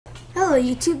Hello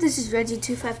YouTube, this is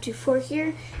Reggie2524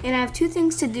 here, and I have two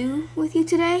things to do with you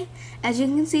today. As you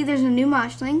can see, there's a new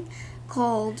Moshling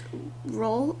called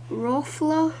Roll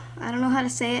Flow. I don't know how to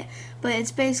say it, but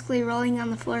it's basically rolling on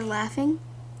the floor laughing.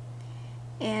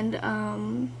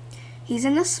 And he's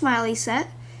in the smiley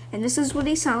set, and this is what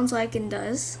he sounds like and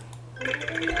does.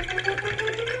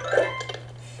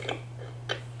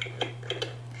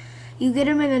 You get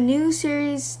him in a new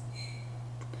series.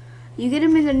 You get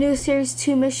him in the new Series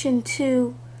 2 Mission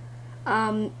 2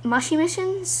 Mushy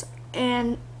Missions,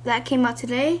 and that came out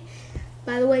today.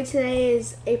 By the way, today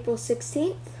is April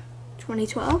 16th,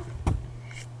 2012.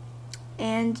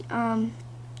 And,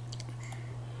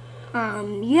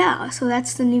 yeah, so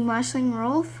that's the new Moshling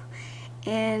Rolf.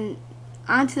 And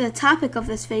on to the topic of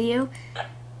this video.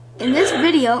 In this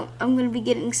video, I'm going to be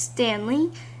getting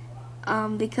Stanley,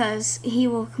 because he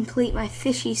will complete my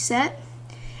fishy set.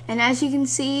 And as you can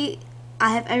see, I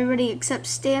have everybody except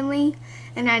Stanley,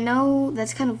 and I know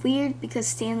that's kind of weird because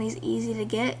Stanley's easy to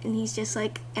get and he's just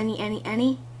like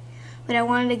any. But I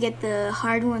wanted to get the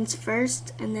hard ones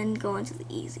first and then go into the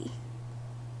easy.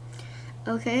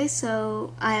 Okay,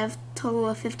 so I have a total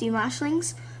of 50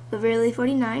 Moshlings, but really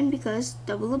 49 because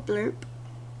double a blurp.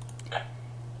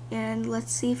 And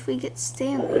let's see if we get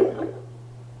Stanley.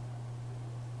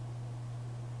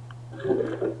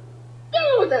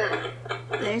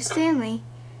 There's Stanley.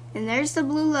 And there's the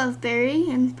blue loveberry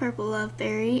and purple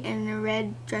loveberry and a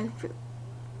red dragon fruit.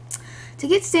 To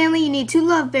get Stanley, you need 2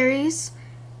 loveberries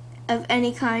of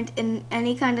any kind and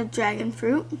any kind of dragon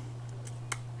fruit.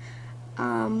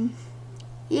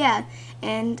 Yeah,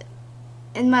 and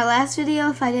in my last video,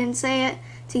 if I didn't say it,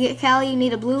 to get Callie, you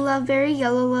need a blue loveberry,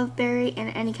 yellow loveberry,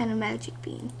 and any kind of magic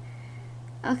bean.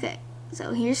 Okay,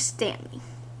 so here's Stanley.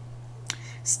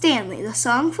 Stanley, the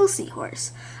songful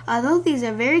seahorse. Although these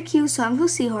are very cute, songful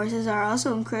seahorses are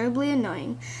also incredibly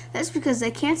annoying. That's because they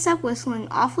can't stop whistling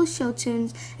awful show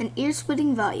tunes and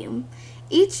ear-splitting volume.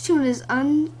 Each tune is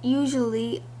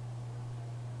unusually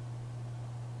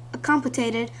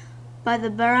accompanied by the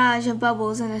barrage of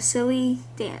bubbles and a silly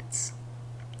dance.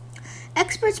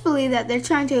 Experts believe that they're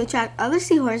trying to attract other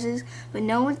seahorses, but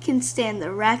no one can stand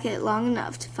the racket long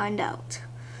enough to find out.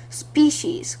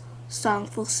 Species: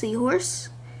 songful seahorse.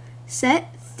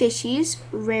 Set: fishies.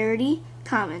 Rarity: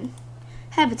 common.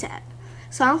 Habitat: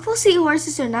 songful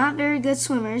seahorses are not very good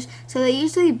swimmers, so they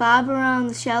usually bob around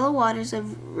the shallow waters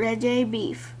of Reggae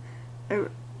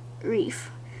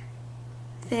Reef.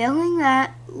 Failing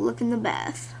that, look in the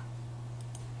bath.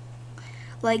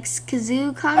 Likes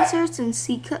kazoo concerts and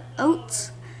sea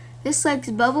oats. This likes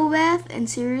bubble bath and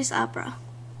serious opera.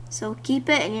 So keep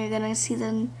it, and you're gonna see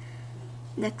the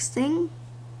next thing.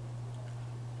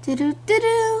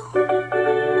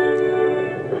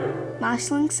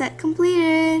 Moshling set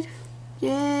completed.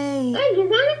 Yay!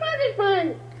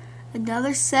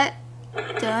 Another set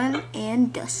done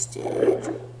and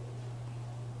dusted.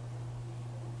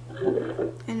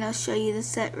 And I'll show you the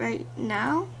set right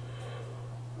now.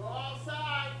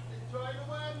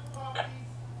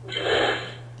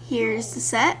 Here's the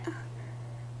set.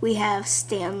 We have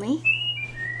Stanley,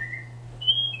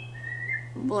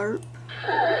 Blurp,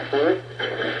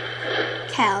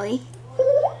 Callie,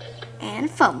 and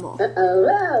Fumble.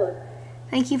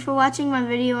 Thank you for watching my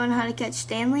video on how to catch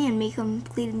Stanley and me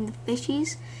completing the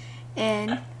fishies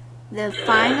and the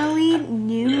finally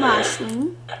new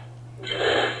Moshling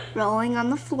rolling on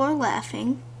the floor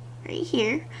laughing right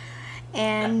here.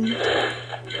 And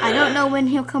I don't know when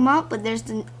he'll come out, but there's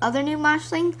the other new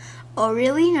Moshling, or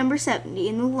really number 70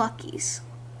 in the Luckies.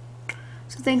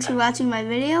 So thanks for watching my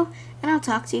video, and I'll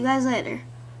talk to you guys later.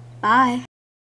 Bye.